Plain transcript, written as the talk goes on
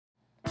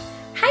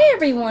Hi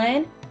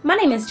everyone, my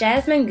name is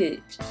Jasmine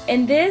Gooch,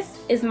 and this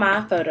is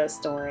my photo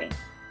story.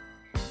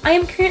 I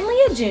am currently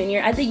a junior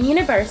at the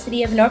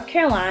University of North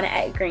Carolina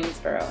at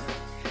Greensboro.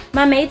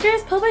 My major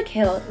is public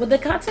health with a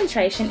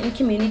concentration in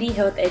community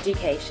health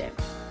education.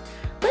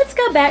 Let's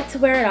go back to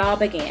where it all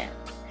began.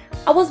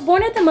 I was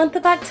born in the month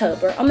of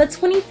October on the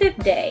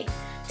 25th day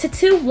to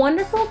two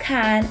wonderful,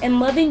 kind,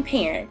 and loving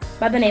parents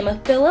by the name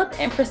of Philip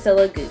and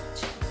Priscilla Gooch.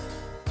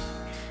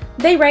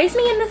 They raised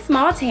me in the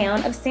small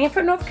town of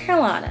Sanford, North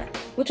Carolina,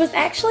 which was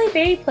actually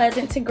very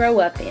pleasant to grow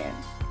up in.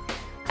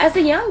 As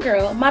a young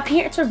girl, my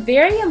parents were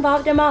very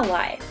involved in my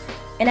life,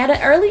 and at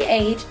an early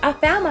age, I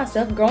found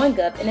myself growing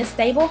up in a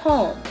stable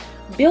home,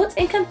 built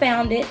and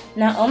confounded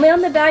not only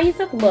on the values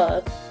of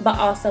love, but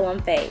also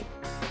on faith.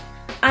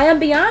 I am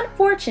beyond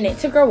fortunate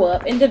to grow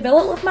up and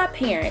develop with my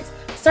parents,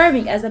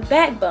 serving as a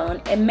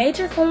backbone and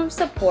major form of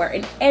support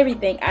in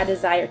everything I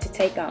desire to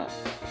take on.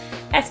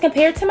 As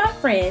compared to my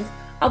friends,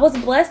 I was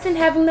blessed in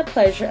having the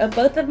pleasure of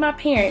both of my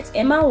parents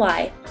in my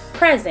life,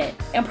 present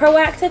and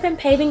proactive in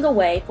paving a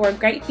way for a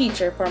great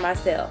future for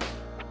myself.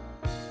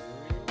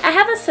 I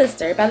have a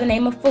sister by the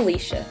name of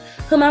Felicia,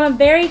 whom I'm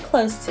very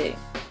close to.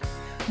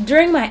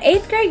 During my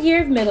 8th grade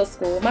year of middle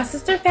school, my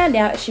sister found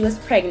out she was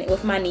pregnant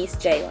with my niece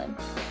Jalen.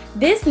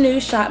 This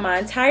news shocked my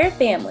entire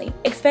family,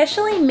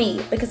 especially me,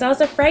 because I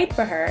was afraid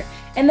for her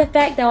and the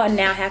fact that I would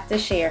now have to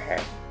share her.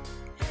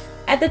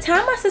 At the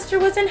time, my sister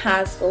was in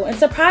high school and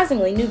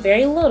surprisingly knew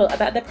very little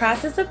about the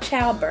process of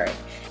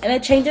childbirth and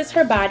the changes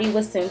her body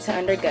was soon to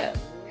undergo.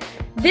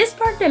 This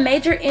sparked a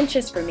major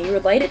interest for me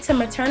related to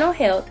maternal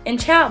health and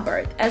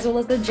childbirth, as well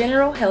as the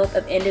general health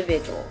of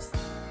individuals.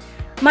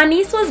 My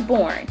niece was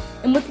born,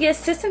 and with the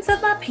assistance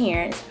of my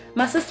parents,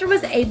 my sister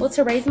was able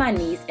to raise my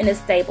niece in a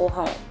stable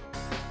home.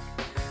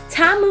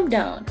 Time moved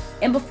on,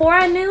 and before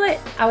I knew it,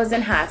 I was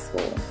in high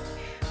school.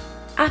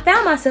 I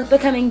found myself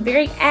becoming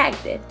very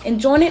active in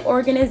joining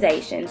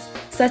organizations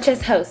such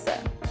as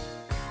HOSA.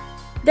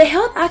 The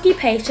Health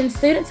Occupation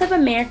Students of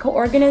America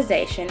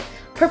organization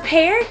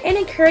prepared and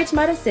encouraged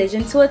my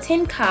decision to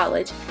attend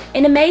college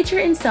and to major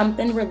in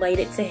something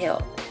related to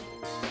health.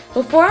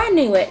 Before I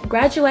knew it,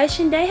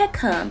 graduation day had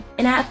come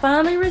and I had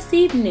finally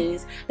received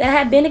news that I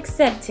had been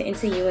accepted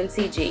into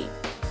UNCG.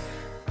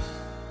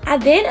 I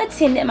then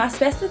attended my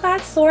specified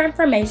SOAR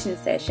information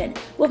session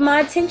with my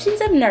intentions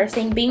of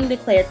nursing being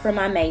declared for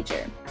my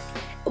major.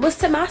 It was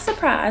to my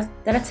surprise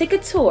that I took a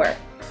tour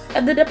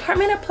of the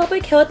Department of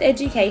Public Health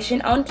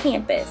Education on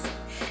campus,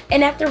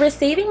 and after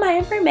receiving my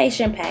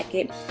information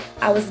packet,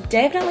 I was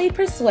definitely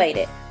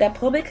persuaded that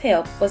public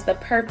health was the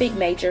perfect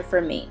major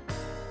for me.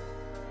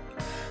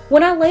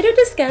 When I later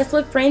discussed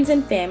with friends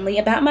and family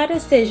about my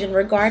decision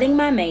regarding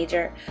my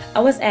major,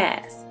 I was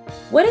asked,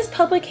 "What is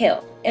public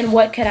health and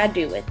what could I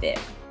do with it?"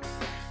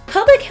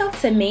 Public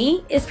health to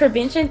me is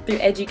prevention through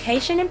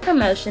education and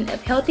promotion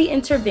of healthy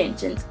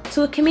interventions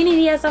to a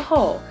community as a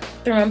whole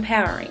through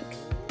empowering.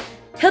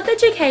 Health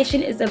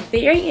education is a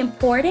very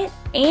important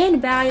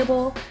and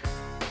valuable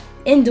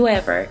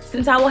endeavor,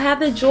 since I will have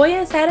the joy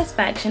and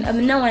satisfaction of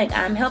knowing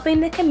I am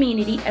helping the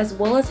community as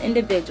well as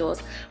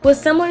individuals with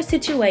similar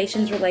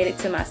situations related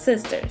to my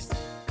sisters.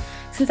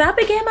 Since I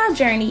began my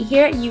journey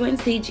here at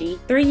UNCG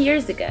 3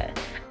 years ago,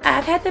 I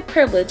have had the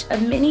privilege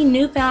of many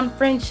newfound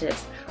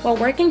friendships while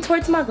working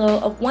towards my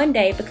goal of one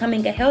day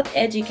becoming a health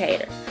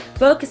educator,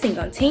 focusing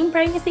on teen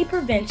pregnancy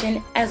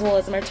prevention as well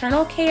as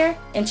maternal care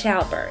and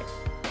childbirth.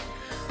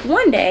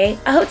 One day,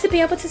 I hope to be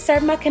able to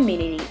serve my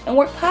community and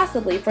work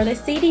possibly for the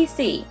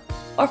CDC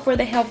or for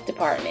the health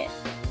department.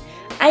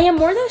 I am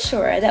more than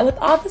sure that with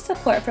all the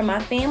support from my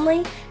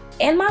family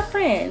and my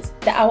friends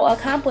that I will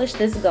accomplish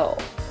this goal.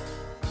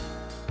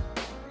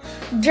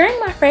 During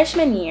my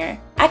freshman year,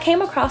 I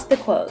came across the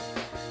quote,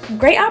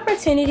 "Great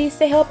opportunities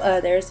to help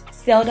others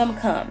seldom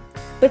come,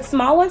 but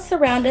small ones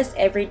surround us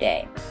every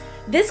day."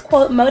 This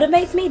quote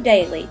motivates me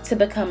daily to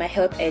become a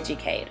health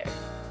educator.